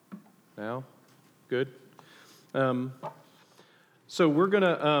Now? Good. So we're going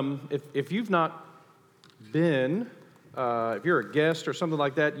to, if you've not been, if you're a guest or something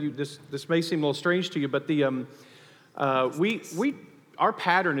like that, this may seem a little strange to you, but our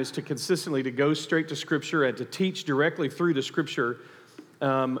pattern is to consistently to go straight to Scripture and to teach directly through the Scripture,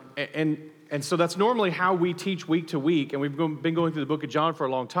 and so that's normally how we teach week to week, and we've been going through the book of John for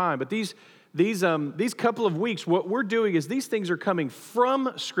a long time. But these couple of weeks, what we're doing is these things are coming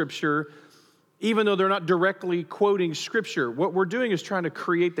from Scripture, even though they're not directly quoting Scripture. What we're doing is trying to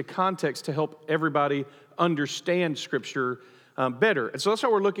create the context to help everybody understand Scripture better. And so that's why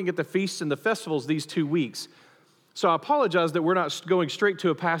we're looking at the feasts and the festivals these 2 weeks. So I apologize that we're not going straight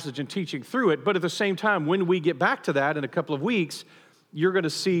to a passage and teaching through it, but at the same time, when we get back to that in a couple of weeks, you're going to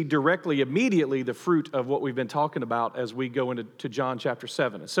see directly, immediately, the fruit of what we've been talking about as we go into John chapter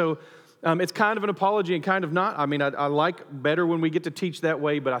 7. So it's kind of an apology and kind of not. I mean, I like better when we get to teach that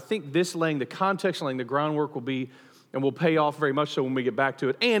way, but I think this laying the context, laying the groundwork will pay off very much so when we get back to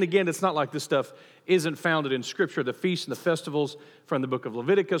it. And again, it's not like this stuff isn't founded in Scripture, the feasts and the festivals from the book of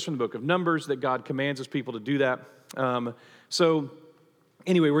Leviticus, from the book of Numbers, that God commands His people to do that. So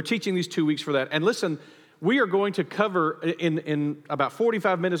anyway, we're teaching these 2 weeks for that. And listen, we are going to cover in about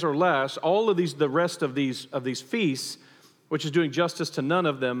 45 minutes or less all of the rest of these feasts, which is doing justice to none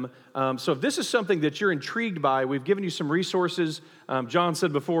of them. So if this is something that you're intrigued by, we've given you some resources. John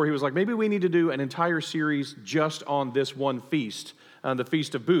said before, he was like, maybe we need to do an entire series just on this one feast, the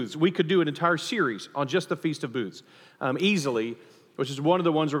Feast of Booths. We could do an entire series on just the Feast of Booths easily, which is one of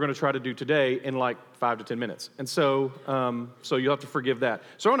the ones we're going to try to do today in like 5 to 10 minutes. And so you'll have to forgive that.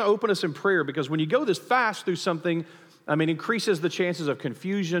 So I want to open us in prayer, because when you go this fast through something, it increases the chances of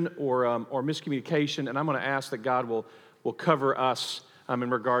confusion or miscommunication, and I'm going to ask that God will cover us in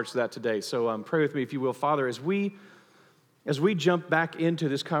regards to that today. So pray with me, if you will. Father, as we jump back into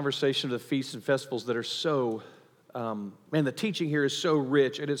this conversation of the feasts and festivals that are so, the teaching here is so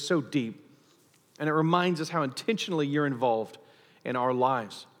rich and it's so deep, and it reminds us how intentionally you're involved in our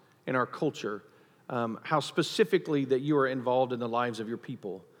lives, in our culture, how specifically that you are involved in the lives of your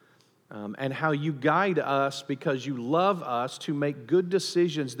people, and how you guide us because you love us to make good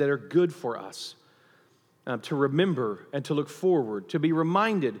decisions that are good for us. To remember and to look forward, to be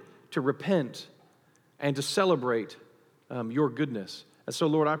reminded to repent and to celebrate your goodness. And so,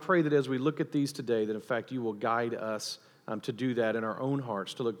 Lord, I pray that as we look at these today, that in fact you will guide us to do that in our own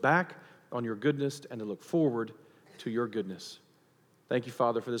hearts, to look back on your goodness and to look forward to your goodness. Thank you,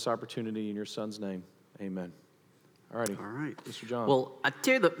 Father, for this opportunity in your Son's name. Amen. All righty. All right. Mr. John. Well, I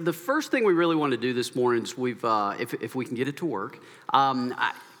tell you, the first thing we really want to do this morning is if we can get it to work,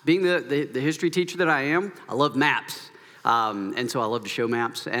 being the history teacher that I am, I love maps. And so I love to show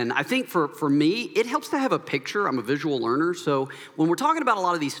maps. And I think for me, it helps to have a picture. I'm a visual learner. So when we're talking about a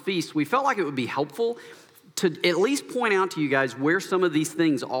lot of these feasts, we felt like it would be helpful to at least point out to you guys where some of these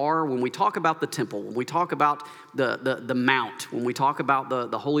things are when we talk about the temple, when we talk about the mount, when we talk about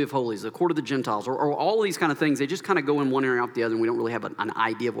the Holy of Holies, the court of the Gentiles, or all of these kind of things. They just kind of go in one area out the other, and we don't really have an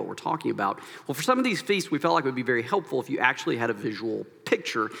idea of what we're talking about. Well, for some of these feasts, we felt like it would be very helpful if you actually had a visual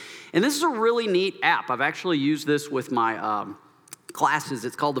picture. And this is a really neat app. I've actually used this with my classes.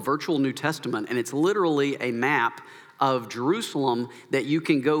 It's called the Virtual New Testament, and it's literally a map of Jerusalem that you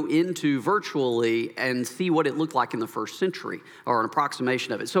can go into virtually and see what it looked like in the first century, or an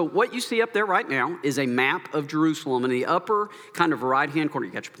approximation of it. So what you see up there right now is a map of Jerusalem in the upper kind of right-hand corner.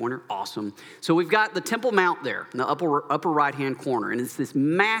 You got your pointer? Awesome. So we've got the Temple Mount there in the upper right-hand corner, and it's this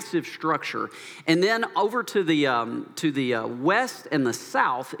massive structure. And then over to the west and the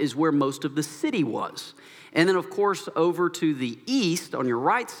south is where most of the city was. And then, of course, over to the east, on your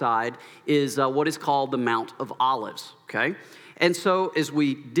right side, is what is called the Mount of Olives, okay? And so as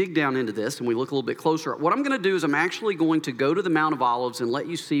we dig down into this and we look a little bit closer, what I'm going to do is I'm actually going to go to the Mount of Olives and let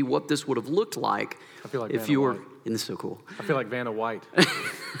you see what this would have looked like if you were... And this is so cool. I feel like Vanna White.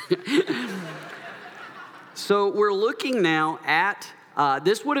 So we're looking now at,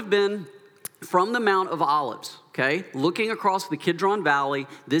 this would have been from the Mount of Olives, okay? Looking across the Kidron Valley,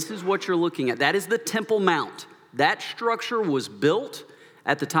 this is what you're looking at. That is the Temple Mount. That structure was built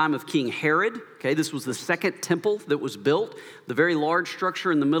at the time of King Herod, okay? This was the second temple that was built. The very large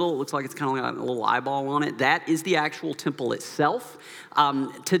structure in the middle, it looks like it's kind of got a little eyeball on it. That is the actual temple itself.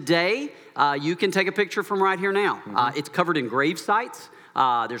 Today, you can take a picture from right here now. It's covered in grave sites.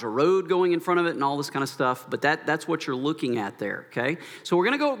 There's a road going in front of it and all this kind of stuff, but that's what you're looking at there, okay? So we're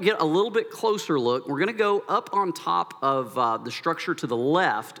going to go get a little bit closer look. We're going to go up on top of the structure to the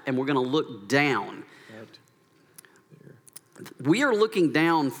left, and we're going to look down. We are looking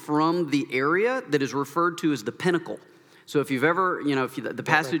down from the area that is referred to as the pinnacle. So if you've ever, the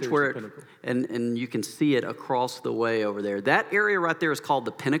passage there's where, the pinnacle. and you can see it across the way over there, that area right there is called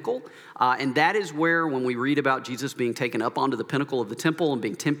the pinnacle. And that is where, when we read about Jesus being taken up onto the pinnacle of the temple and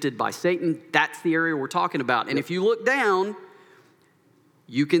being tempted by Satan, that's the area we're talking about. And if you look down,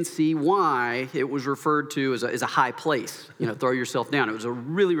 you can see why it was referred to as a high place. Throw yourself down. It was a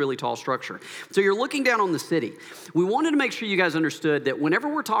really, really tall structure. So you're looking down on the city. We wanted to make sure you guys understood that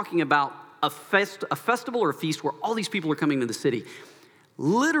whenever we're talking about a festival or a feast where all these people are coming to the city,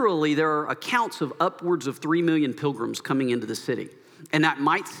 literally there are accounts of upwards of 3 million pilgrims coming into the city. And that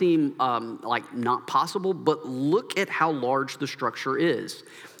might seem like not possible, but look at how large the structure is.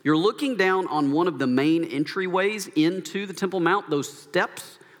 You're looking down on one of the main entryways into the Temple Mount, those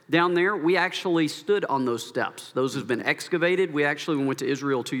steps down there. We actually stood on those steps. Those have been excavated. We went to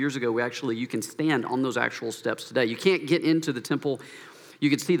Israel 2 years ago. You can stand on those actual steps today. You can't get into the temple. You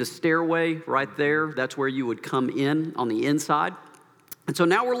can see the stairway right there. That's where you would come in on the inside. And so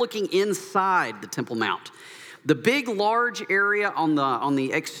now we're looking inside the Temple Mount. The big, large area on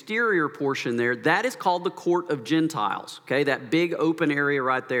the exterior portion there, that is called the Court of Gentiles, okay? That big open area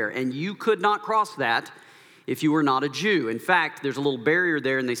right there. And you could not cross that if you were not a Jew. In fact, there's a little barrier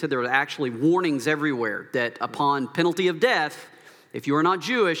there, and they said there were actually warnings everywhere that upon penalty of death, if you are not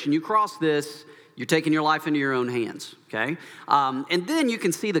Jewish and you cross this, you're taking your life into your own hands, okay? And then you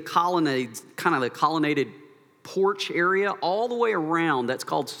can see the colonnades, kind of the colonnaded porch area all the way around. That's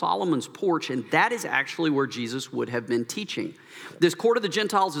called Solomon's Porch, and that is actually where Jesus would have been teaching. This Court of the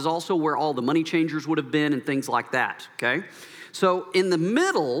Gentiles is also where all the money changers would have been and things like that, okay? So in the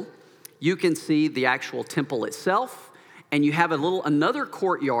middle, you can see the actual temple itself, and you have another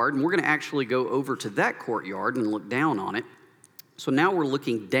courtyard, and we're going to actually go over to that courtyard and look down on it. So now we're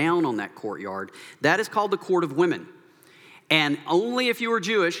looking down on that courtyard. That is called the Court of Women. And only if you were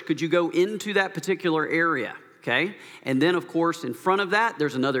Jewish could you go into that particular area, okay? And then, of course, in front of that,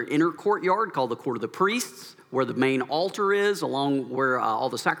 there's another inner courtyard called the Court of the Priests, where the main altar is, along where all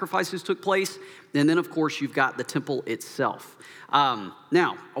the sacrifices took place. And then, of course, you've got the temple itself.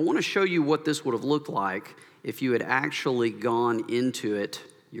 Now, I want to show you what this would have looked like if you had actually gone into it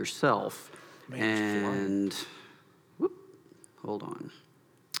yourself. Hold on.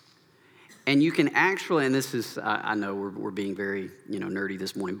 And you can actually, and this is, I know we're being very, nerdy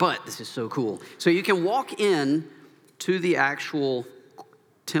this morning, but this is so cool. So you can walk in to the actual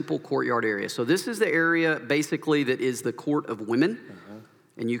temple courtyard area. So this is the area, basically, that is the Court of Women. Uh-huh.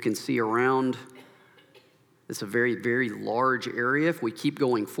 And you can see around, it's a very, very large area. If we keep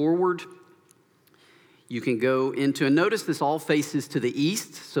going forward, you can go into, and notice this all faces to the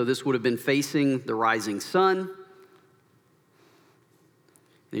east. So this would have been facing the rising sun.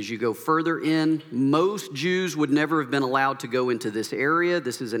 As you go further in, most Jews would never have been allowed to go into this area.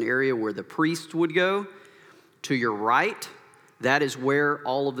 This is an area where the priests would go. To your right, that is where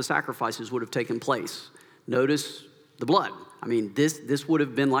all of the sacrifices would have taken place. Notice the blood. I mean, this would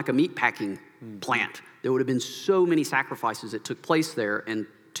have been like a meat packing plant. There would have been so many sacrifices that took place there. And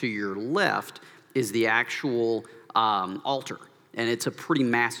to your left is the actual altar. And it's a pretty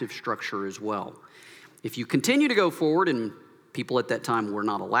massive structure as well. If you continue to go forward, and people at that time were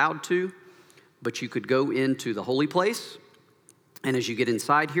not allowed to, but you could go into the holy place. And as you get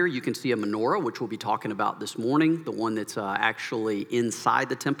inside here, you can see a menorah, which we'll be talking about this morning, the one that's actually inside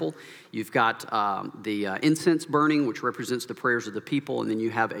the temple. You've got the incense burning, which represents the prayers of the people, and then you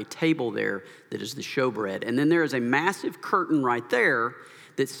have a table there that is the showbread. And then there is a massive curtain right there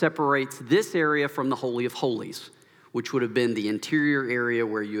that separates this area from the Holy of Holies, which would have been the interior area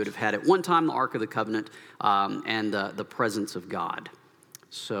where you would have had at one time the Ark of the Covenant and the presence of God.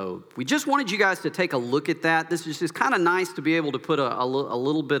 So we just wanted you guys to take a look at that. This is just kind of nice to be able to put a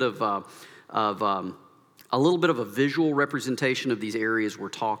little bit of a visual representation of these areas we're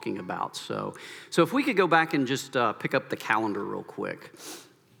talking about. So if we could go back and just pick up the calendar real quick.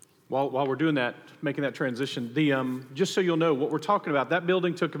 While we're doing that, making that transition, just so you'll know what we're talking about, that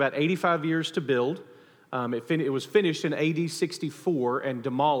building took about 85 years to build. It was finished in AD 64 and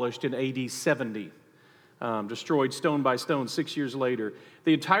demolished in AD 70. Destroyed stone by stone 6 years later.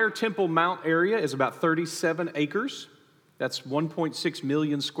 The entire Temple Mount area is about 37 acres. That's 1.6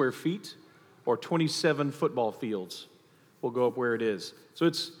 million square feet, or 27 football fields. We'll go up where it is. So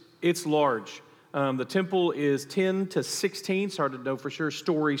it's large. The temple is 10 to 16, it's hard to know for sure,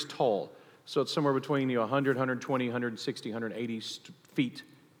 stories tall. So it's somewhere between 100, 120, 160, 180 feet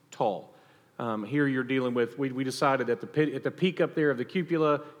tall. Here you're dealing with, we decided at the peak up there of the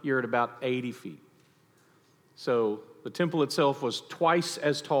cupola, you're at about 80 feet. So the temple itself was twice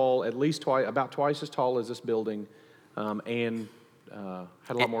as tall, about twice as tall as this building, and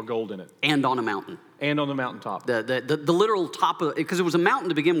Had a lot more gold in it. And on a mountain. And on the mountaintop. The literal top of, because it was a mountain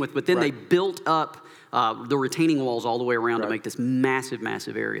to begin with, but then they built up the retaining walls all the way around to make this massive,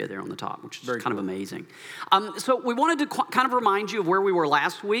 massive area there on the top, which is very kind of amazing. So we wanted to kind of remind you of where we were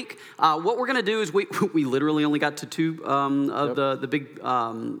last week. What we're going to do is we literally only got to two of the big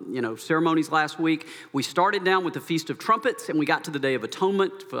ceremonies last week. We started down with the Feast of Trumpets, and we got to the Day of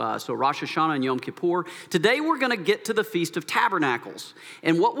Atonement, so Rosh Hashanah and Yom Kippur. Today we're going to get to the Feast of Tabernacles.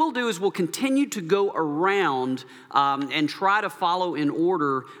 And what we'll do is we'll continue to go around and try to follow in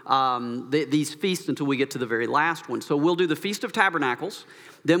order these feasts until we get to the very last one. So we'll do the Feast of Tabernacles.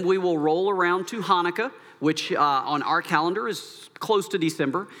 Then we will roll around to Hanukkah, which on our calendar is close to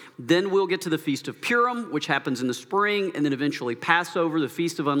December. Then we'll get to the Feast of Purim, which happens in the spring, and then eventually Passover, the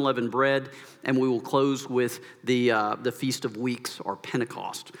Feast of Unleavened Bread, and we will close with the Feast of Weeks, or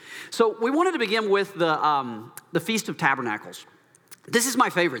Pentecost. So we wanted to begin with the Feast of Tabernacles. This is my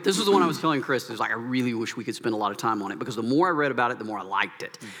favorite. This was the one I was telling Chris. It was like, I really wish we could spend a lot of time on it, because the more I read about it, the more I liked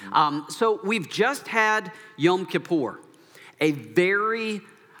it. So we've just had Yom Kippur, a very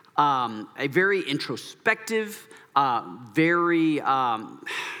introspective, very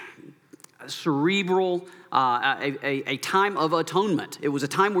cerebral, a time of atonement. It was a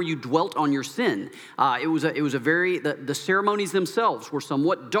time where you dwelt on your sin. It was a very, the ceremonies themselves were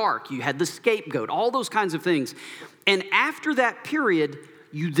somewhat dark. You had the scapegoat, all those kinds of things. And after that period,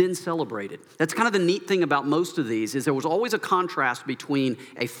 you then celebrated. That's kind of the neat thing about most of these, is there was always a contrast between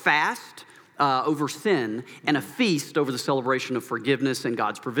a fast over sin and a feast over the celebration of forgiveness and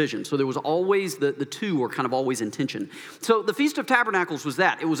God's provision. So there was always, the two were kind of always in tension. So the Feast of Tabernacles was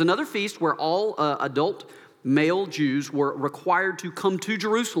that. It was another feast where all adult male Jews were required to come to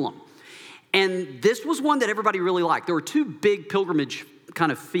Jerusalem. And this was one that everybody really liked. There were two big pilgrimage kind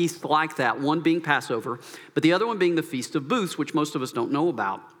of feasts like that, one being Passover, but the other one being the Feast of Booths, which most of us don't know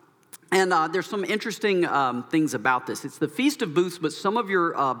about. And there's some interesting things about this. It's the Feast of Booths, but some of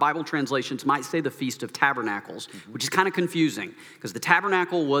your Bible translations might say the Feast of Tabernacles, which is kind of confusing, because the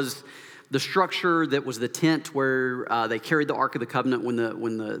tabernacle was the structure that was the tent where they carried the Ark of the Covenant when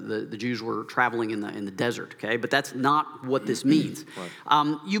the Jews were traveling in the desert. Okay, but that's not what this means.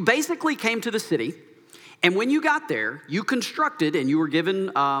 Right. You basically came to the city. And when you got there, you constructed, and you were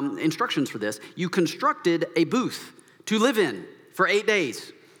given instructions for this, you constructed a booth to live in for 8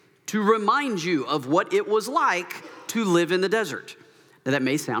 days to remind you of what it was like to live in the desert. Now, that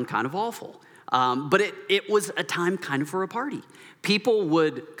may sound kind of awful, but it was a time kind of for a party. People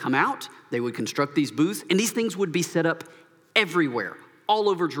would come out, they would construct these booths, and these things would be set up everywhere, all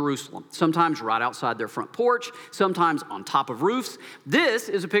over Jerusalem, sometimes right outside their front porch, sometimes on top of roofs. This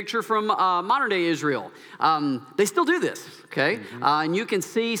is a picture from modern-day Israel. They still do this, okay? And you can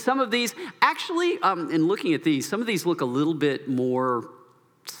see some of these. Actually, in looking at these, some of these look a little bit more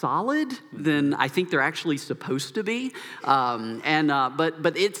solid than I think they're actually supposed to be.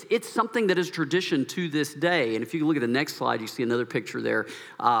 But it's something that is tradition to this day. And if you look at the next slide, you see another picture there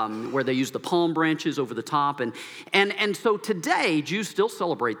where they use the palm branches over the top. And so today, Jews still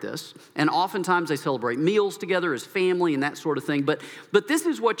celebrate this. And oftentimes they celebrate meals together as family and that sort of thing. But this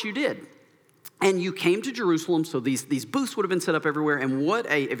is what you did. And you came to Jerusalem, so these booths would have been set up everywhere. And what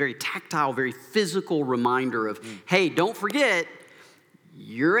a very tactile, very physical reminder of, hey, don't forget,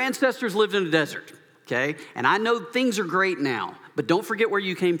 your ancestors lived in the desert, okay? And I know things are great now, but don't forget where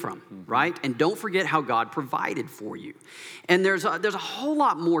you came from, right? And don't forget how God provided for you. And there's a whole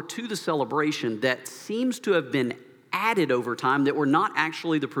lot more to the celebration that seems to have been added over time that were not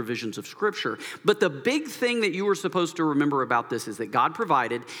actually the provisions of Scripture. But the big thing that you were supposed to remember about this is that God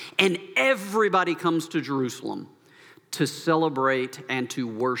provided, and everybody comes to Jerusalem to celebrate and to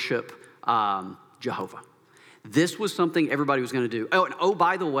worship Jehovah. This was something everybody was going to do. Oh,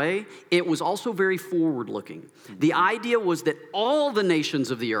 by the way, it was also very forward-looking. The idea was that all the nations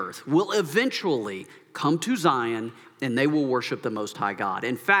of the earth will eventually come to Zion, and they will worship the Most High God.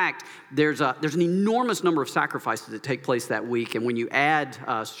 In fact, there's an enormous number of sacrifices that take place that week, and when you add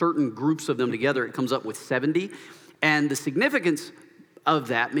certain groups of them together, it comes up with 70. And the significance of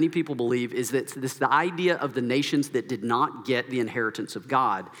that, many people believe, is that this the idea of the nations that did not get the inheritance of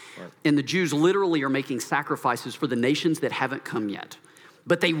God. Right. And the Jews literally are making sacrifices for the nations that haven't come yet,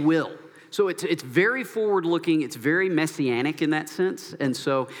 but they will. So it's very forward-looking. It's very messianic in that sense. And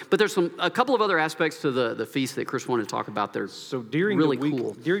so, but there's a couple of other aspects to the feast that Chris wanted to talk about. They're during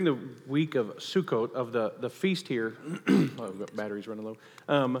the week of Sukkot, of the feast here, we've got batteries running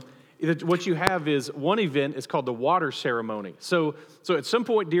low. What you have is one event is called the water ceremony. So at some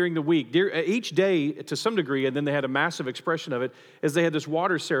point during the week, each day to some degree, and then they had a massive expression of it, is they had this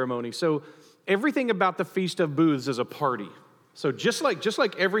water ceremony. So everything about the Feast of Booths is a party. So just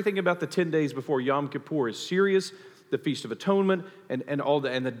like everything about the 10 days before Yom Kippur is serious, the Feast of Atonement and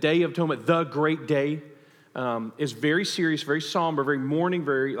the Day of Atonement, the great day, is very serious, very somber, very mourning,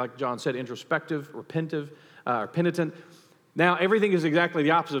 very, like John said, introspective, penitent. Now, everything is exactly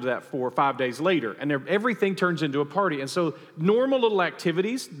the opposite of that 4 or 5 days later, and everything turns into a party. And so normal little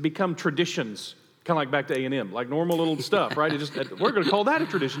activities become traditions, kind of like back to A&M, like normal little stuff, right? We're going to call that a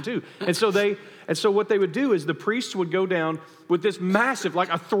tradition too. And so what they would do is the priests would go down with this massive, like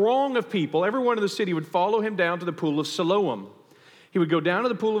a throng of people. Everyone in the city would follow him down to the pool of Siloam. He would go down to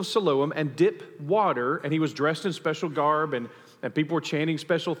the pool of Siloam and dip water, and he was dressed in special garb, and people were chanting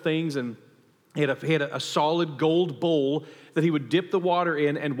special things, and he had a solid gold bowl that he would dip the water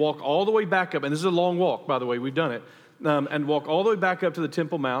in and walk all the way back up. And this is a long walk, by the way, we've done it. And walk all the way back up to the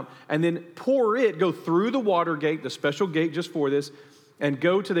Temple Mount, and then go through the water gate, the special gate just for this, and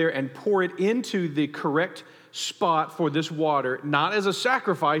go to there and pour it into the correct spot for this water, not as a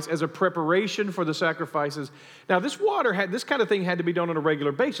sacrifice, as a preparation for the sacrifices. Now, this kind of thing had to be done on a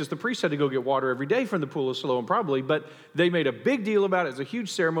regular basis. The priests had to go get water every day from the pool of Siloam, probably, but they made a big deal about it. It was a huge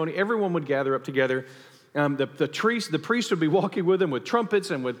ceremony. Everyone would gather up together. The priest would be walking with them with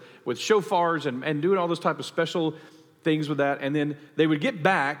trumpets and with shofars and doing all this type of special things with that, and then they would get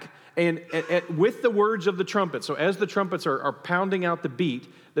back and with the words of the trumpet. So as the trumpets are pounding out the beat,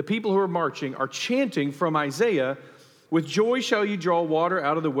 the people who are marching are chanting from Isaiah, "With joy shall you draw water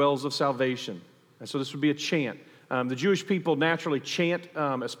out of the wells of salvation." And so this would be a chant. The Jewish people naturally chant,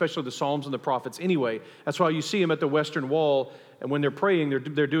 especially the Psalms and the prophets anyway. That's why you see them at the Western Wall, and when they're praying,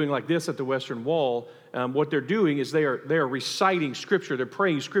 they're doing like this at the Western Wall. What they're doing is they are reciting Scripture. They're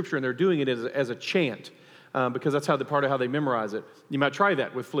praying Scripture, and they're doing it as a chant. Because that's part of how they memorize it. You might try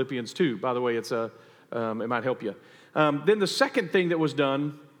that with Philippians 2. By the way, it might help you. Then the second thing that was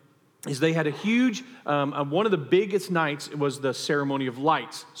done is they had a huge, one of the biggest nights was the ceremony of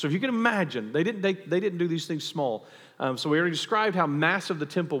lights. So if you can imagine, they didn't do these things small. So we already described how massive the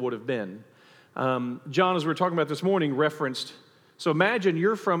temple would have been. John, as we were talking about this morning, referenced, so imagine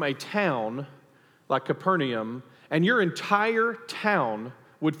you're from a town like Capernaum, and your entire town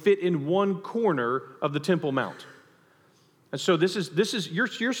would fit in one corner of the Temple Mount. And so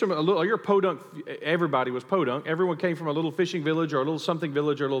you're podunk. Everybody was podunk. Everyone came from a little fishing village or a little something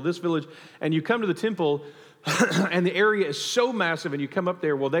village or a little this village. And you come to the temple and the area is so massive, and you come up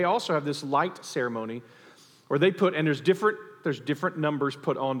there. Well, they also have this light ceremony where they put, and there's different numbers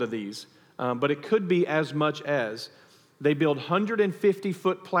put onto these. But it could be as much as they build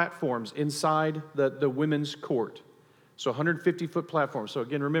 150-foot platforms inside the women's court. So 150-foot platforms. So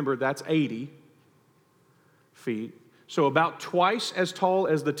again, remember, that's 80 feet. So about twice as tall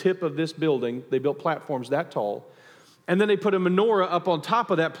as the tip of this building, they built platforms that tall. And then they put a menorah up on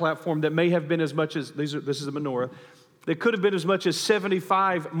top of that platform that may have been as much as, this is a menorah, that could have been as much as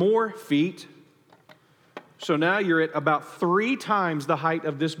 75 more feet. So now you're at about 3 times the height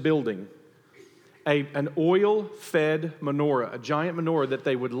of this building. An oil-fed menorah, a giant menorah that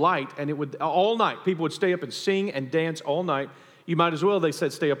they would light, and it would, all night, people would stay up and sing and dance all night. You might as well, they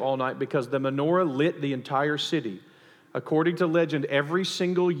said, stay up all night because the menorah lit the entire city. According to legend, every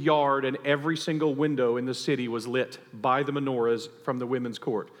single yard and every single window in the city was lit by the menorahs from the women's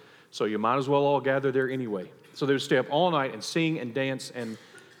court. So you might as well all gather there anyway. So they would stay up all night and sing and dance and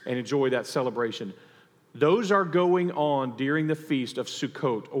enjoy that celebration. Those are going on during the Feast of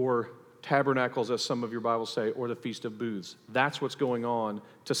Sukkot, or Tabernacles, as some of your Bibles say, or the Feast of Booths. That's what's going on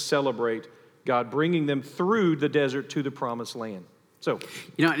to celebrate God bringing them through the desert to the Promised Land. So,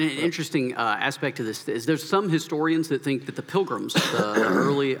 an interesting aspect of this is there's some historians that think that the pilgrims, the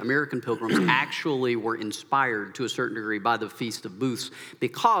early American pilgrims, actually were inspired to a certain degree by the Feast of Booths,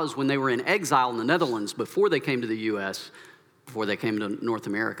 because when they were in exile in the Netherlands before they came to the U.S., before they came to North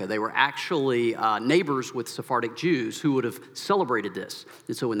America, they were actually neighbors with Sephardic Jews who would have celebrated this.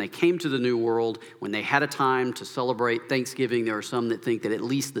 And so when they came to the New World, when they had a time to celebrate Thanksgiving, there are some that think that at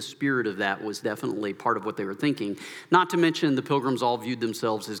least the spirit of that was definitely part of what they were thinking. Not to mention the pilgrims all viewed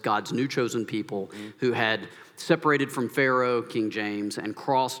themselves as God's new chosen people who had separated from Pharaoh, King James, and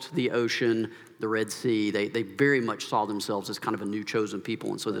crossed the ocean, the Red Sea. They very much saw themselves as kind of a new chosen people,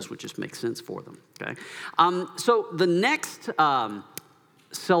 and so this would just make sense for them. Okay, so the next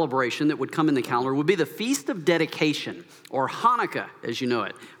celebration that would come in the calendar would be the Feast of Dedication, or Hanukkah, as you know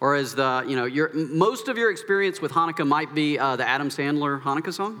it, or as most of your experience with Hanukkah might be the Adam Sandler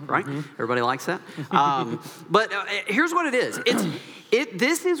Hanukkah song, right? Mm-hmm. Everybody likes that. But here's what it is.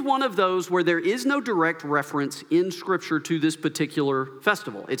 This is one of those where there is no direct reference in Scripture to this particular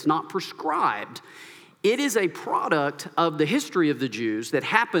festival. It's not prescribed. It is a product of the history of the Jews that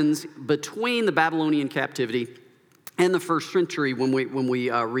happens between the Babylonian captivity and the first century when we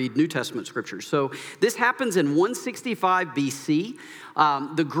read New Testament scriptures. So this happens in 165 BC.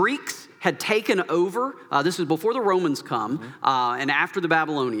 The Greeks had taken over. This is before the Romans come and after the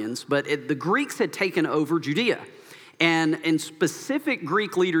Babylonians, but the Greeks had taken over Judea. And specific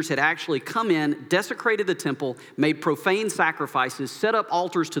Greek leaders had actually come in, desecrated the temple, made profane sacrifices, set up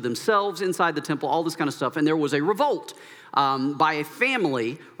altars to themselves inside the temple, all this kind of stuff. And there was a revolt by a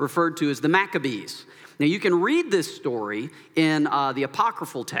family referred to as the Maccabees. Now, you can read this story in the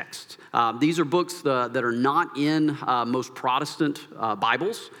apocryphal text. These are books that are not in most Protestant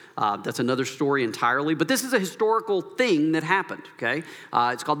Bibles. That's another story entirely. But this is a historical thing that happened, okay?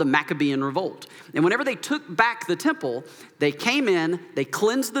 It's called the Maccabean Revolt. And whenever they took back the temple, they came in, they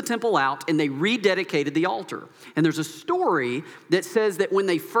cleansed the temple out, and they rededicated the altar. And there's a story that says that when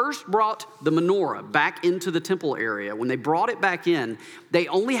they first brought the menorah back into the temple area, when they brought it back in, they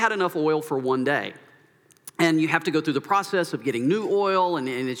only had enough oil for one day. And you have to go through the process of getting new oil, and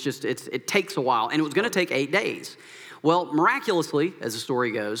it takes a while. And it was going to take 8 days. Well, miraculously, as the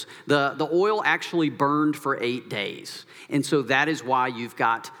story goes, the oil actually burned for 8 days. And so that is why you've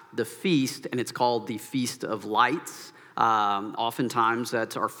got the feast, and it's called the Feast of Lights. Oftentimes,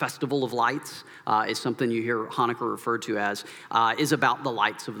 that's our Festival of Lights, is something you hear Hanukkah referred to as, is about the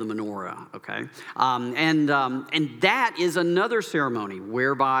lights of the menorah, okay? And that is another ceremony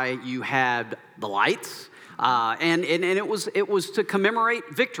whereby you had the lights, and it was to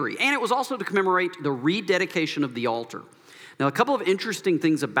commemorate victory, and it was also to commemorate the rededication of the altar. Now, a couple of interesting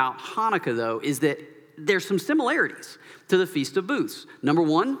things about Hanukkah, though, is that there's some similarities to the Feast of Booths. Number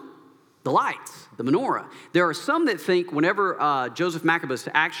one, the lights, the menorah. There are some that think whenever Joseph Maccabeus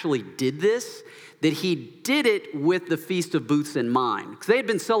actually did this, that he did it with the Feast of Booths in mind. Because they had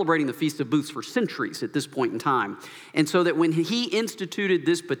been celebrating the Feast of Booths for centuries at this point in time. And so that when he instituted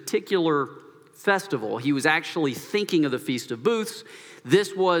this particular festival, he was actually thinking of the Feast of Booths.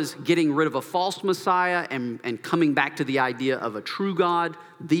 This was getting rid of a false Messiah and coming back to the idea of a true God,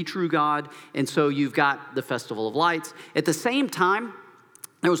 the true God. And so you've got the Festival of Lights. At the same time,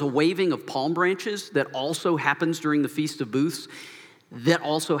 there was a waving of palm branches that also happens during the Feast of Booths. That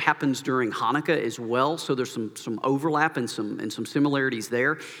also happens during Hanukkah as well. So there's some overlap and some similarities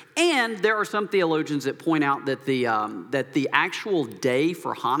there. And there are some theologians that point out that the actual day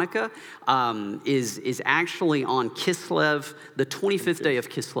for Hanukkah is actually on Kislev, the 25th day of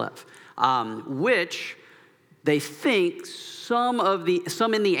Kislev, which they think some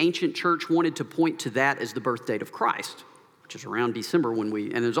in the ancient church wanted to point to that as the birth date of Christ, which is around December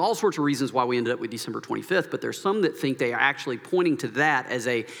and there's all sorts of reasons why we ended up with December 25th, but there's some that think they are actually pointing to that as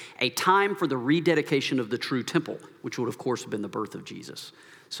a time for the rededication of the true temple, which would, of course, have been the birth of Jesus.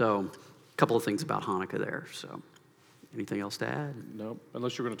 So a couple of things about Hanukkah there. So anything else to add? No,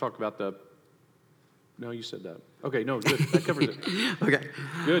 unless you're going to talk about no, you said that. Okay, no, good. That covers it. Okay.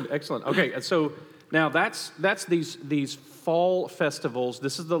 Good, excellent. Okay, so now that's these fall festivals.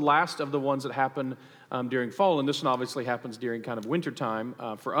 This is the last of the ones that happen during fall, and this one obviously happens during kind of wintertime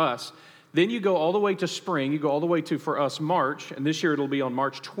for us. Then you go all the way to spring. You go all the way to, for us, March, and this year it'll be on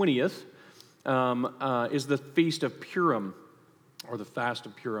March 20th, is the Feast of Purim, or the Fast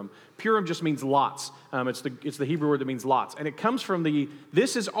of Purim. Purim just means lots. It's the Hebrew word that means lots, and it comes from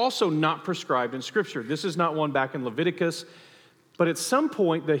this is also not prescribed in Scripture. This is not one back in Leviticus, but at some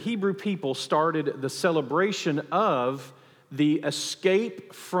point the Hebrew people started the celebration of the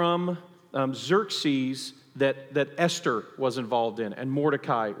escape from Xerxes that Esther was involved in and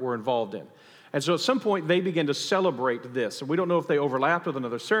Mordecai were involved in. And so at some point they began to celebrate this. And we don't know if they overlapped with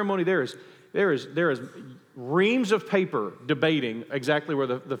another ceremony. There is reams of paper debating exactly where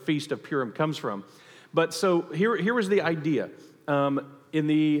the Feast of Purim comes from. But so here was the idea. In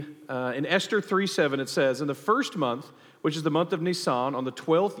Esther 3:7 it says, in the first month, which is the month of Nisan, on the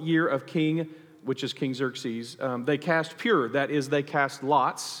 12th year of King Xerxes, they cast pur, that is, they cast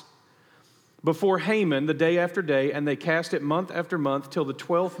lots, before Haman the day after day, and they cast it month after month till the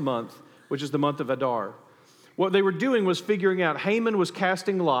 12th month, which is the month of Adar. What they were doing was figuring out, Haman was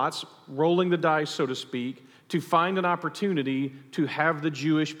casting lots, rolling the dice, so to speak, to find an opportunity to have the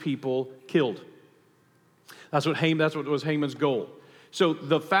Jewish people killed. That's what was Haman's goal. So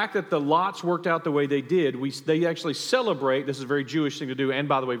the fact that the lots worked out the way they did, they actually celebrate, this is a very Jewish thing to do, and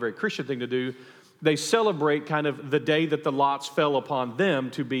by the way, a very Christian thing to do, they celebrate kind of the day that the lots fell upon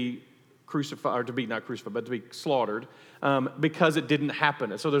them to be crucified, or to be not crucified, but to be slaughtered, because it didn't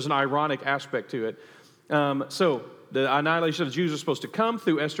happen. So there's an ironic aspect to it. So the annihilation of the Jews was supposed to come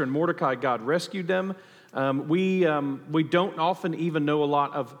through Esther and Mordecai. God rescued them. We don't often even know a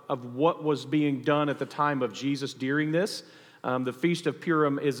lot of what was being done at the time of Jesus during this. The Feast of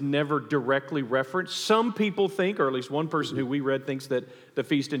Purim is never directly referenced. Some people think, or at least one person who we read thinks that the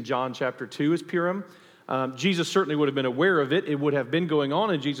feast in John chapter 2 is Purim. Jesus certainly would have been aware of it. It would have been going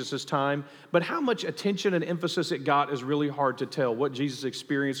on in Jesus' time. But how much attention and emphasis it got is really hard to tell. What Jesus'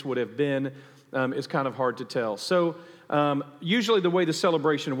 experience would have been is kind of hard to tell. So usually the way the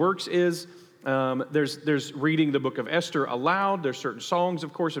celebration works is there's reading the book of Esther aloud. There's certain songs,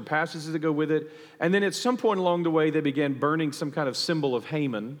 of course, and passages that go with it. And then at some point along the way, they began burning some kind of symbol of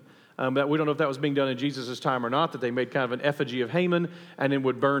Haman. But we don't know if that was being done in Jesus' time or not, that they made kind of an effigy of Haman and then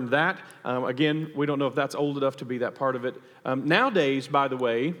would burn that. Again, we don't know if that's old enough to be that part of it. Nowadays, by the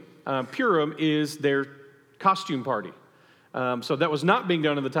way, Purim is their costume party. So that was not being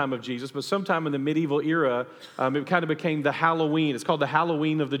done in the time of Jesus, but sometime in the medieval era, it kind of became the Halloween. It's called the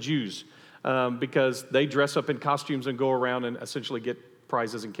Halloween of the Jews. Because they dress up in costumes and go around and essentially get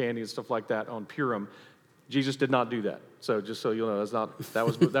prizes and candy and stuff like that on Purim. Jesus did not do that. So just so you'll know,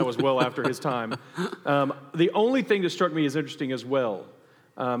 that was well after his time. The only thing that struck me as interesting as well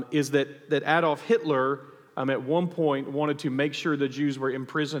is that Adolf Hitler at one point wanted to make sure the Jews were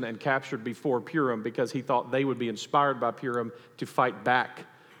imprisoned and captured before Purim because he thought they would be inspired by Purim to fight back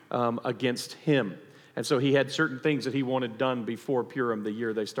against him. And so he had certain things that he wanted done before Purim, the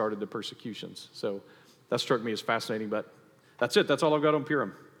year they started the persecutions. So that struck me as fascinating, but that's it. That's all I've got on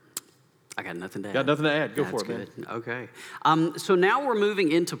Purim. I got nothing to add. Got nothing to add. Go That's for it, good. Man. Okay. So now we're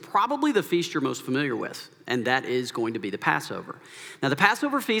moving into probably the feast you're most familiar with, and that is going to be the Passover. Now, the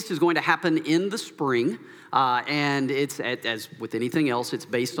Passover feast is going to happen in the spring, and it's, as with anything else, it's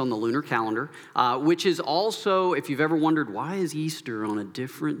based on the lunar calendar, which is also, if you've ever wondered, why is Easter on a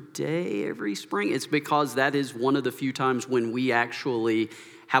different day every spring? It's because that is one of the few times when we actually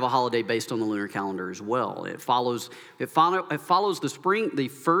have a holiday based on the lunar calendar as well. It follows the spring, the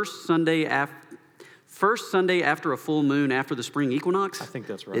first Sunday after a full moon after the spring equinox. I think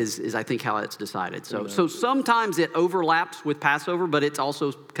that's right. Is I think how it's decided. So sometimes it overlaps with Passover, but it's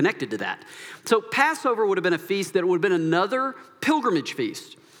also connected to that. So Passover would have been a feast that would have been another pilgrimage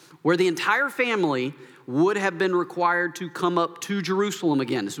feast where the entire family would have been required to come up to Jerusalem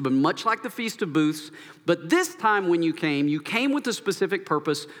again. This would have been much like the Feast of Booths, but this time when you came with the specific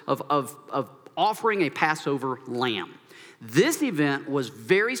purpose of offering a Passover lamb. This event was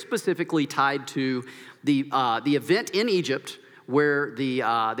very specifically tied to the event in Egypt where the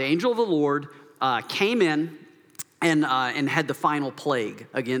angel of the Lord came in and had the final plague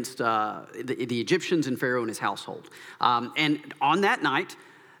against the Egyptians and Pharaoh and his household. And on that night,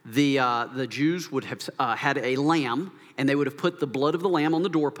 the Jews would have had a lamb, and they would have put the blood of the lamb on the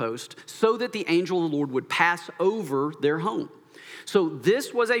doorpost so that the angel of the Lord would pass over their home. So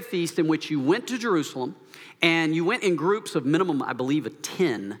this was a feast in which you went to Jerusalem, and you went in groups of minimum, I believe, of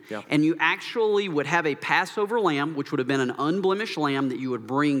 10. Yeah. And you actually would have a Passover lamb, which would have been an unblemished lamb that you would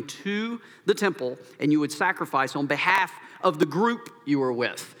bring to the temple, and you would sacrifice on behalf of the group you were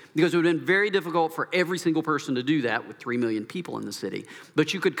with. Because it would have been very difficult for every single person to do that with 3 million people in the city.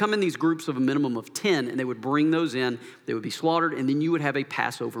 But you could come in these groups of a minimum of 10, and they would bring those in, they would be slaughtered, and then you would have a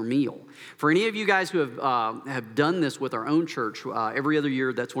Passover meal. For any of you guys who have done this with our own church, every other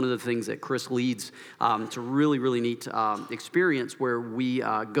year, that's one of the things that Chris leads. It's a really, really neat experience where we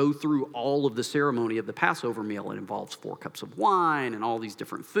go through all of the ceremony of the Passover meal. It involves 4 cups of wine and all these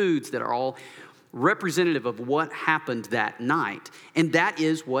different foods that are all representative of what happened that night. And that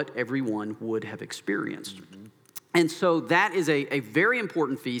is what everyone would have experienced. Mm-hmm. And so that is a very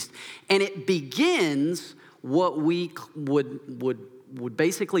important feast. And it begins what we would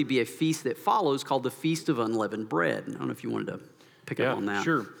basically be a feast that follows called the Feast of Unleavened Bread. I don't know if you wanted to pick up on that.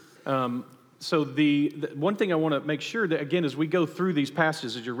 Sure. So the one thing I want to make sure that, again, as we go through these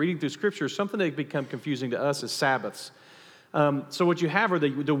passages, as you're reading through Scripture, something that become confusing to us is Sabbaths. So what you have are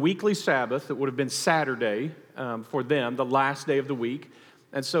the weekly Sabbath that would have been Saturday for them, the last day of the week.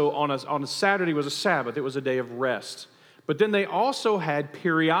 And so on a Saturday was a Sabbath. It was a day of rest. But then they also had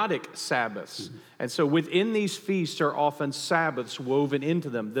periodic Sabbaths. Mm-hmm. And so within these feasts are often Sabbaths woven into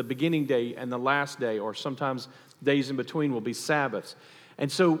them. The beginning day and the last day, or sometimes days in between, will be Sabbaths.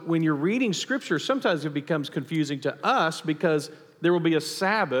 And so when you're reading Scripture, sometimes it becomes confusing to us because there will be a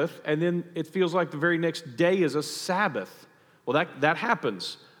Sabbath, and then it feels like the very next day is a Sabbath. Well, that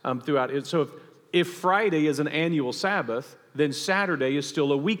happens throughout it. So if Friday is an annual Sabbath, then Saturday is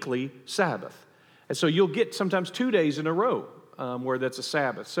still a weekly Sabbath. And so you'll get sometimes 2 days in a row where that's a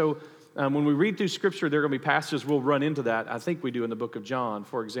Sabbath. So when we read through Scripture, there are going to be passages we'll run into that. I think we do in the book of John,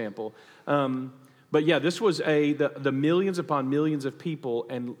 for example. But yeah, this was the millions upon millions of people,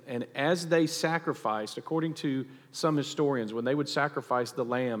 and as they sacrificed, according to some historians, when they would sacrifice the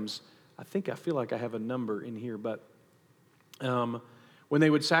lambs, I feel like I have a number in here, but when they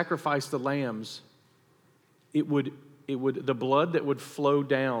would sacrifice the lambs, the blood that would flow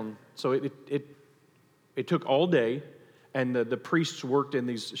down. So it took all day, and the priests worked in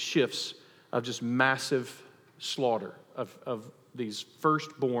these shifts of just massive slaughter of these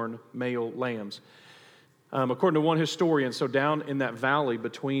firstborn male lambs. According to one historian, so down in that valley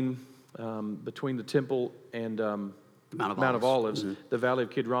between the temple and the Mount of Olives, the valley of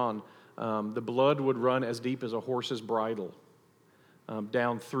Kidron, the blood would run as deep as a horse's bridle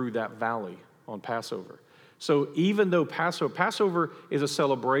down through that valley on Passover. So even though Passover is a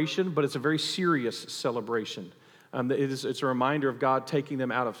celebration, but it's a very serious celebration. It's a reminder of God taking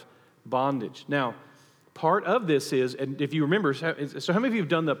them out of bondage. Now, part of this is, and if you remember, so how many of you have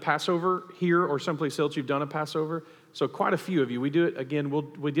done the Passover here or someplace else you've done a Passover? So quite a few of you. We do it again.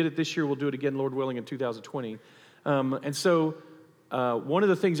 We did it this year. We'll do it again, Lord willing, in 2020. And so one of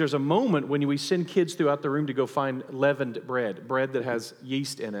the things, there's a moment when we send kids throughout the room to go find leavened bread that has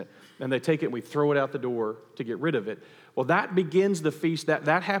yeast in it, and they take it and we throw it out the door to get rid of it. Well, that begins the feast,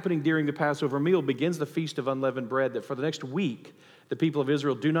 that happening during the Passover meal begins the feast of unleavened bread, that for the next week, the people of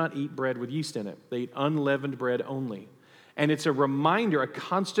Israel do not eat bread with yeast in it. They eat unleavened bread only. And it's a reminder, a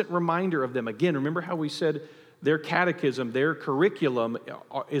constant reminder of them. Again, remember how we said their catechism, their curriculum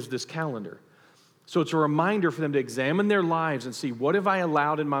is this calendar. So it's a reminder for them to examine their lives and see, what have I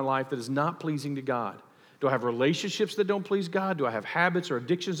allowed in my life that is not pleasing to God? Do I have relationships that don't please God? Do I have habits or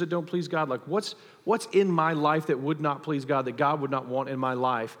addictions that don't please God? Like what's in my life that would not please God, that God would not want in my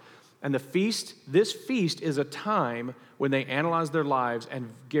life? And this feast is a time when they analyze their lives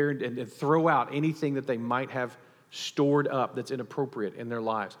and throw out anything that they might have stored up that's inappropriate in their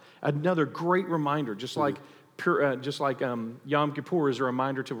lives. Another great reminder, just like Yom Kippur is a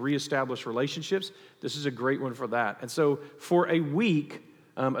reminder to reestablish relationships. This is a great one for that. And so for a week,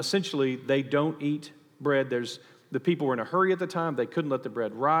 essentially, they don't eat bread. The people were in a hurry at the time. They couldn't let the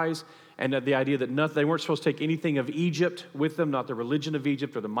bread rise. And the idea that they weren't supposed to take anything of Egypt with them, not the religion of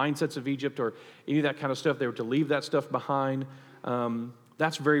Egypt or the mindsets of Egypt or any of that kind of stuff. They were to leave that stuff behind.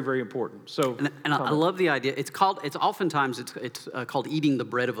 That's very, very important. So, and I love the idea. It's oftentimes called eating the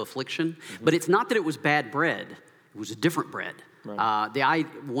bread of affliction, but it's not that it was bad bread. It was a different bread. Right.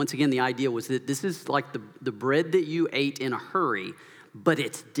 Once again, the idea was that this is like the bread that you ate in a hurry, but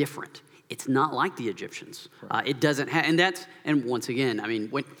it's different. It's not like the Egyptians. Right. It doesn't have, and once again, I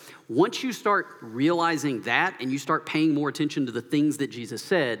mean, once you start realizing that and you start paying more attention to the things that Jesus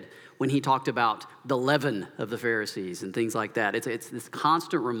said when he talked about the leaven of the Pharisees and things like that, it's this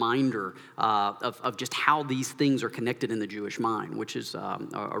constant reminder of just how these things are connected in the Jewish mind, which is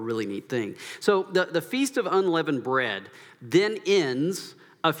a really neat thing. So the Feast of Unleavened Bread then ends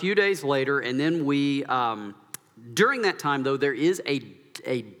a few days later, and then during that time, though, there is a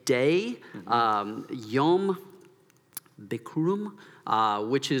day, Yom Bikurim,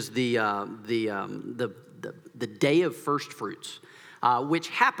 which is the day of first fruits, which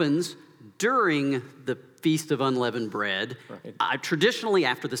happens during the Feast of Unleavened Bread, right. Traditionally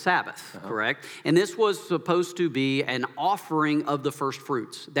after the Sabbath, correct? And this was supposed to be an offering of the first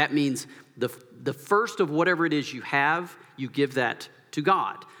fruits. That means the first of whatever it is you have, you give that to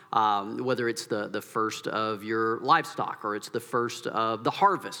God. Whether it's the first of your livestock or it's the first of the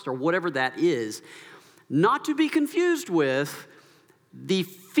harvest or whatever that is, not to be confused with the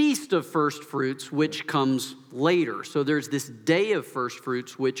Feast of First Fruits, which comes later. So there's this day of first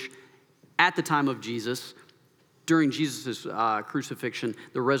fruits, which at the time of Jesus, during Jesus' crucifixion,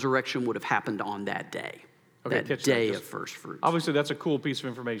 the resurrection would have happened on that day. Okay, that day of first fruits. Obviously, that's a cool piece of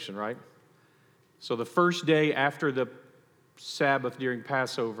information, right? So the first day after the Sabbath during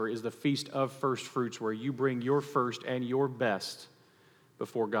Passover is the Feast of First Fruits, where you bring your first and your best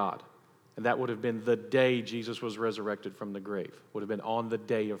before God. And that would have been the day Jesus was resurrected from the grave. Would have been on the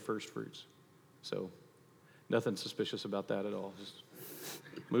day of first fruits. So nothing suspicious about that at all. Just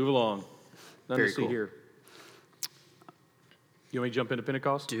move along. Nothing to see here. You want me to jump into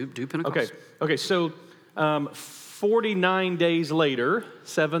Pentecost? Do Pentecost. Okay. So 49 days later,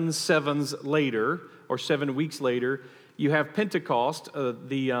 7 sevens later, or 7 weeks later, you have Pentecost,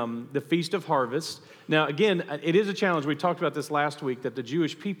 the Feast of Harvest. Now, again, it is a challenge. We talked about this last week, that the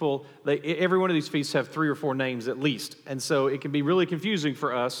Jewish people, every one of these feasts have 3 or 4 names at least. And so it can be really confusing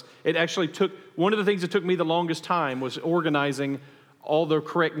for us. It actually one of the things that took me the longest time was organizing all the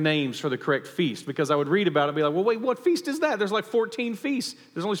correct names for the correct feast, because I would read about it and be like, well, wait, what feast is that? There's like 14 feasts.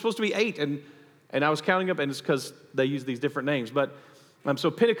 There's only supposed to be 8. And I was counting up, and it's because they use these different names. But so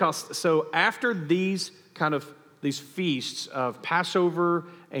Pentecost, so after these feasts of Passover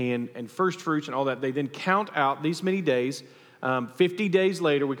and first fruits and all that, they then count out these many days 50 days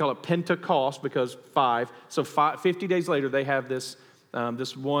later, we call it Pentecost because 5. So 50 days later, they have this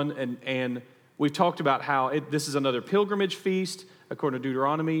one, and we've talked about how this is another pilgrimage feast, according to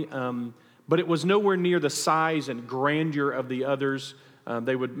Deuteronomy, but it was nowhere near the size and grandeur of the others.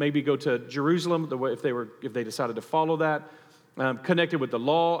 They would maybe go to Jerusalem if they decided to follow that, connected with the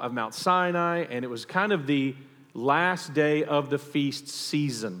law of Mount Sinai, and it was kind of the last day of the feast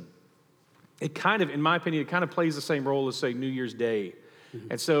season. It kind of, in my opinion, it kind of plays the same role as, say, New Year's Day. Mm-hmm.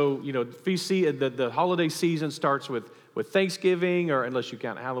 And so, the holiday season starts with Thanksgiving, or unless you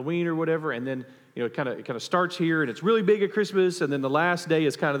count Halloween or whatever, and then, it kind of starts here, and it's really big at Christmas, and then the last day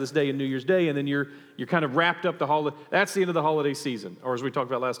is kind of this day in New Year's Day, and then you're kind of wrapped up the holiday. That's the end of the holiday season, or as we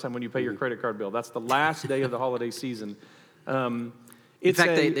talked about last time, when you pay your credit card bill, that's the last day of the holiday season. In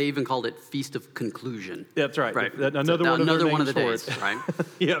fact, they even called it Feast of Conclusion. That's right. Right. Another one of the days, right?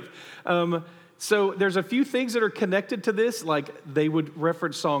 Yep. So there's a few things that are connected to this, like they would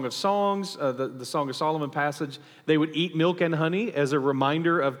reference Song of Songs, the Song of Solomon passage. They would eat milk and honey as a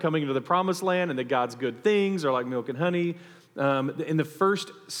reminder of coming into the promised land and that God's good things are like milk and honey. In the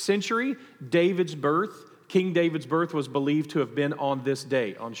first century, King David's birth was believed to have been on this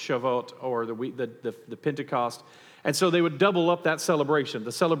day, on Shavuot, or the Pentecost. And so they would double up that celebration.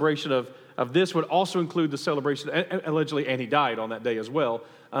 The celebration of this would also include the celebration, allegedly, and he died on that day as well.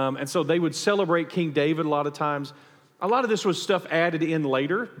 And so they would celebrate King David a lot of times. A lot of this was stuff added in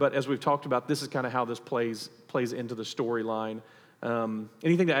later, but as we've talked about, this is kind of how this plays into the storyline.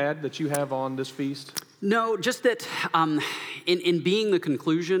 Anything to add that you have on this feast? No, just that in being the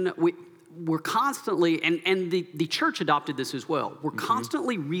conclusion, we're constantly, and the church adopted this as well, we're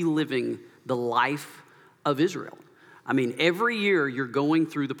constantly reliving the life of Israel. I mean, every year you're going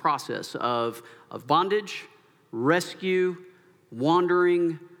through the process of bondage, rescue,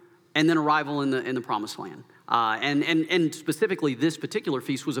 wandering, and then arrival in the promised land. And specifically, this particular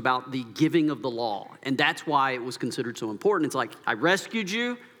feast was about the giving of the law. And that's why it was considered so important. It's like, I rescued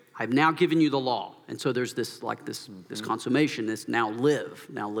you, I've now given you the law. And so there's this consummation, this now live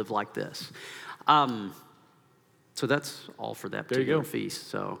like this. So that's all for that particular feast.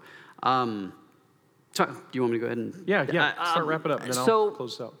 So, do you want me to go ahead and... Yeah, start wrapping up, and then I'll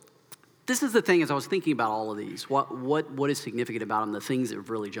close this out. This is the thing, as I was thinking about all of these, what is significant about them, the things that have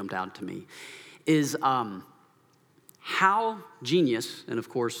really jumped out to me, is how genius, and of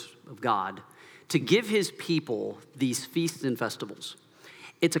course of God, to give his people these feasts and festivals.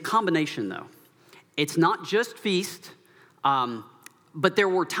 It's a combination, though. It's not just feast, but there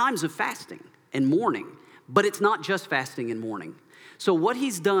were times of fasting and mourning, but it's not just fasting and mourning. So what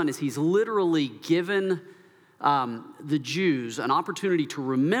he's done is he's literally given the Jews an opportunity to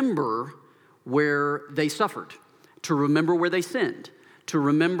remember where they suffered, to remember where they sinned, to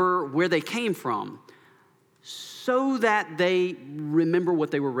remember where they came from, so that they remember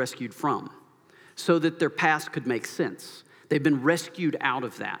what they were rescued from, so that their past could make sense. They've been rescued out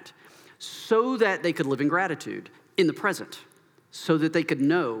of that, so that they could live in gratitude in the present, so that they could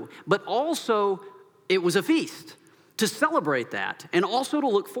know, but also it was a feast to celebrate that, and also to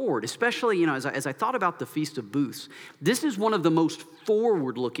look forward, especially, as I thought about the Feast of Booths, this is one of the most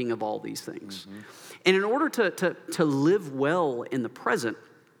forward-looking of all these things. Mm-hmm. And in order to live well in the present,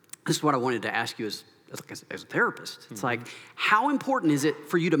 this is what I wanted to ask you as a therapist. It's like, how important is it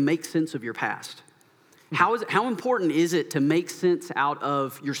for you to make sense of your past? How important is it to make sense out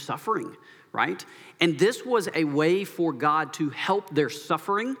of your suffering, right? And this was a way for God to help their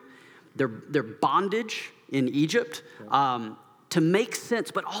suffering, their bondage in Egypt, to make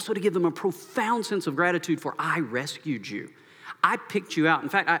sense, but also to give them a profound sense of gratitude for, I rescued you. I picked you out. In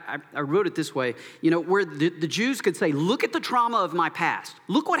fact, I wrote it this way, where the Jews could say, look at the trauma of my past.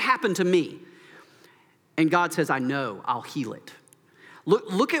 Look what happened to me. And God says, I know, I'll heal it.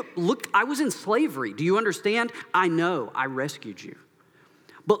 Look, I was in slavery. Do you understand? I know, I rescued you.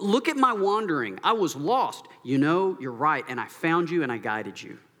 But look at my wandering. I was lost. You're right, and I found you and I guided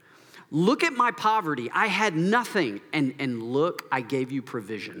you. Look at my poverty. I had nothing, and look, I gave you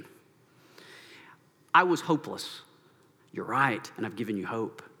provision. I was hopeless. You're right, and I've given you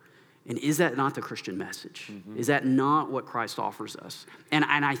hope. And is that not the Christian message? Mm-hmm. Is that not what Christ offers us? And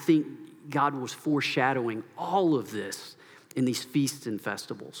I think God was foreshadowing all of this in these feasts and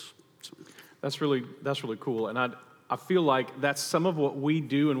festivals. That's really cool. And I feel like that's some of what we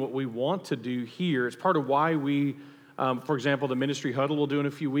do and what we want to do here. It's part of why we, for example, the Ministry Huddle we'll do in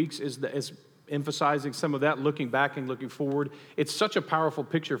a few weeks is emphasizing some of that, looking back and looking forward. It's such a powerful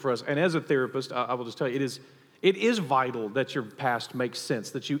picture for us. And as a therapist, I will just tell you, it is vital that your past makes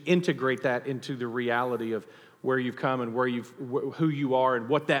sense, that you integrate that into the reality of where you've come and who you are and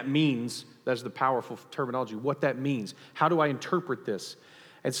what that means. That's the powerful terminology, what that means. How do I interpret this?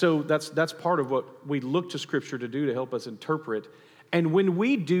 And so that's part of what we look to Scripture to do to help us interpret. And when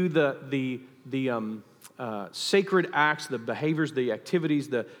we do the sacred acts, the behaviors, the activities,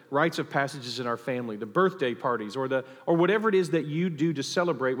 the rites of passages in our family, the birthday parties, or whatever it is that you do to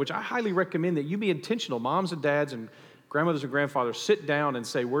celebrate, which I highly recommend that you be intentional. Moms and dads and grandmothers and grandfathers, sit down and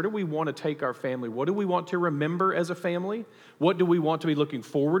say, where do we want to take our family? What do we want to remember as a family? What do we want to be looking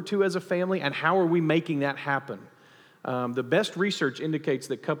forward to as a family? And how are we making that happen? The best research indicates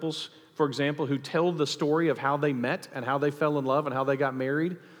that couples, for example, who tell the story of how they met and how they fell in love and how they got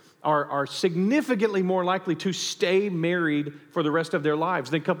married are significantly more likely to stay married for the rest of their lives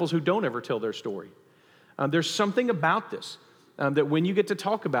than couples who don't ever tell their story. There's something about this that when you get to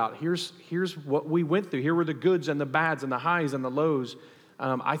talk about, here's what we went through, here were the goods and the bads and the highs and the lows,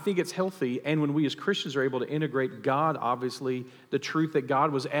 I think it's healthy. And when we as Christians are able to integrate God, obviously, the truth that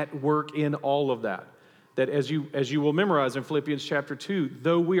God was at work in all of that. That as you will memorize in Philippians chapter 2,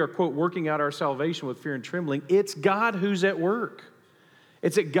 though we are, quote, working out our salvation with fear and trembling, it's God who's at work.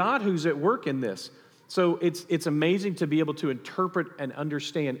 It's God who's at work in this. So it's amazing to be able to interpret and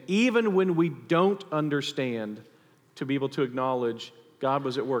understand, even when we don't understand, to be able to acknowledge God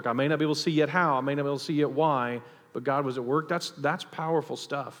was at work. I may not be able to see yet how, I may not be able to see yet why, but God was at work. That's powerful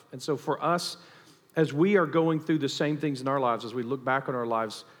stuff. And so for us, as we are going through the same things in our lives, as we look back on our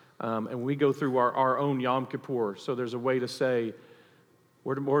lives, and we go through our own Yom Kippur, so there's a way to say,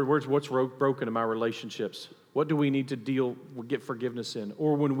 what's broken in my relationships? What do we need to get forgiveness in?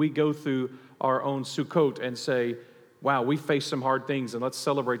 Or when we go through our own Sukkot and say, wow, we faced some hard things and let's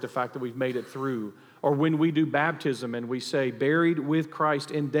celebrate the fact that we've made it through. Or when we do baptism and we say, buried with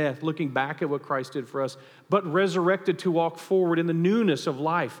Christ in death, looking back at what Christ did for us, but resurrected to walk forward in the newness of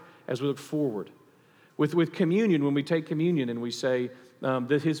life as we look forward. With communion, when we take communion and we say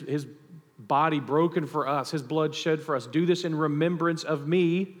that his body broken for us, his blood shed for us, do this in remembrance of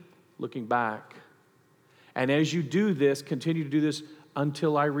me, looking back. And as you do this, continue to do this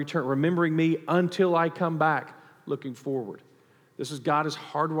until I return, remembering me until I come back, looking forward. God is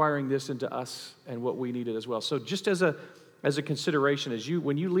hardwiring this into us and what we needed as well. So just as a consideration,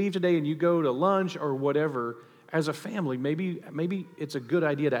 when you leave today and you go to lunch or whatever, as a family, maybe it's a good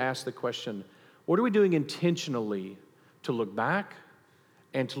idea to ask the question, what are we doing intentionally to look back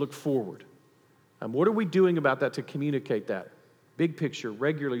and to look forward? What are we doing about that to communicate that? Big picture,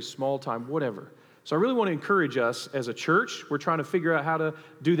 regularly, small time, whatever. So I really want to encourage us as a church. We're trying to figure out how to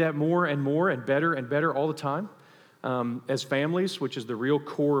do that more and better all the time. As families, which is the real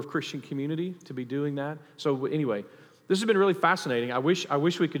core of Christian community, to be doing that. So anyway, this has been really fascinating. I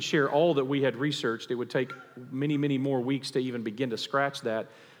wish we could share all that we had researched. It would take many, many more weeks to even begin to scratch that.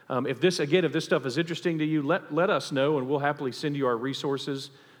 If this stuff is interesting to you, let us know, and we'll happily send you our resources.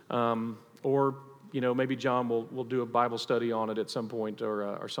 Or maybe John will do a Bible study on it at some point,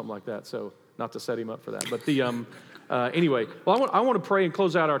 or something like that. So not to set him up for that, but anyway. Well, I want to pray and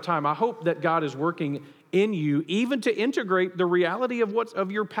close out our time. I hope that God is working in you, even to integrate the reality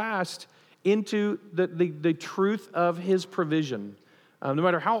of your past into the truth of His provision. No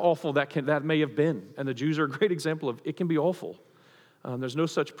matter how awful that may have been, and the Jews are a great example of it can be awful. There's no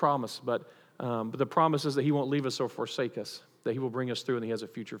such promise, but the promise is that He won't leave us or forsake us, that He will bring us through and He has a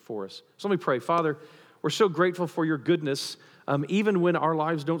future for us. So let me pray. Father, we're so grateful for Your goodness, even when our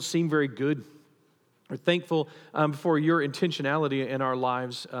lives don't seem very good. We're thankful for Your intentionality in our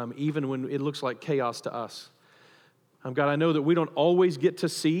lives, even when it looks like chaos to us. God, I know that we don't always get to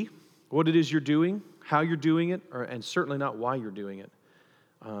see what it is You're doing, how You're doing it, and certainly not why You're doing it.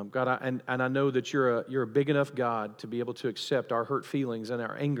 God, I know that You're a big enough God to be able to accept our hurt feelings and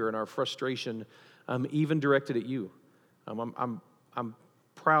our anger and our frustration, even directed at You. I'm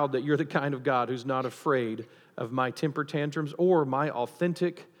proud that You're the kind of God who's not afraid of my temper tantrums or my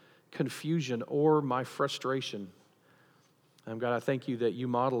authentic confusion or my frustration. God, I thank You that You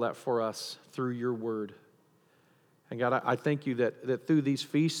model that for us through Your word. And God, I thank You that through these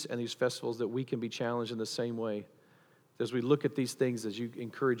feasts and these festivals that we can be challenged in the same way. As we look at these things, as You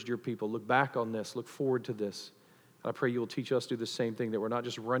encouraged Your people, look back on this, look forward to this. And I pray You will teach us to do the same thing, that we're not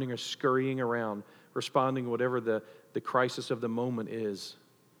just running or scurrying around, responding to whatever the crisis of the moment is,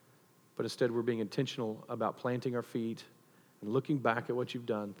 but instead we're being intentional about planting our feet and looking back at what You've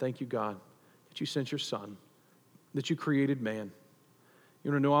done. Thank You, God, that You sent Your Son, that You created man.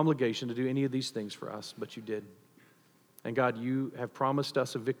 You had no obligation to do any of these things for us, but You did. And God, You have promised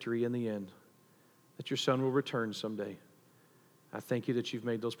us a victory in the end, that Your Son will return someday. I thank You that You've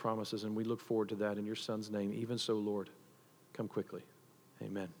made those promises, and we look forward to that in Your Son's name. Even so, Lord, come quickly.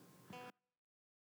 Amen.